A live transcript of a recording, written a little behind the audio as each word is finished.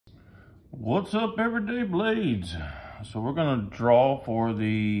What's up, Everyday Blades? So we're gonna draw for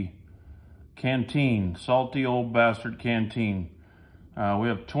the canteen, salty old bastard canteen. We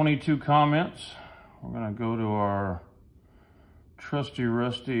have 22 comments. We're gonna go to our trusty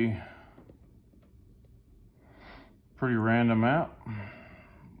rusty, pretty random app.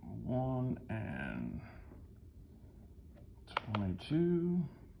 1 and 22.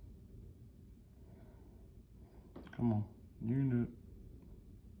 Come on, you knew it.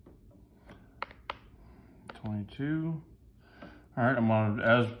 22. All right, I'm gonna,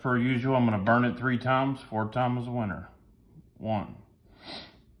 as per usual, I'm gonna burn it 3 times. 4th time is a winner. 1,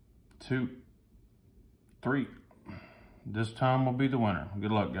 2, 3. This time will be the winner.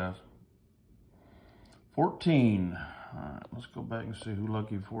 Good luck, guys. 14. All right, let's go back and see who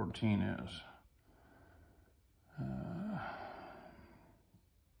lucky 14 is.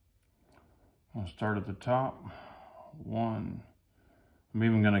 I'll start at the top. 1. I'm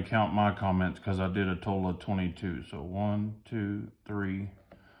even going to count my comments because I did a total of 22. So 1, 2, 3,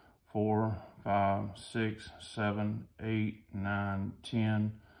 4, 5, 6, 7, 8, 9,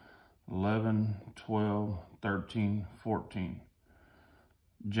 10, 11, 12, 13, 14.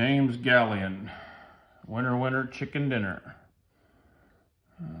 James Gallion. Winner, winner, chicken dinner.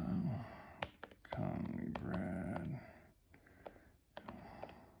 Congrats.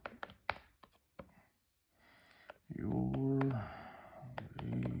 You're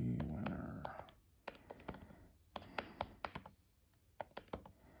the winner.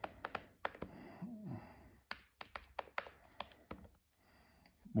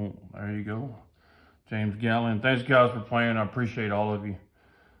 Boom, there you go. James Gallion. Thanks, guys, for playing. I appreciate all of you.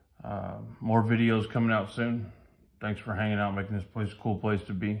 More videos coming out soon. Thanks for hanging out, making this place a cool place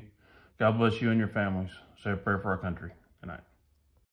to be. God bless you and your families. Say a prayer for our country. Good night.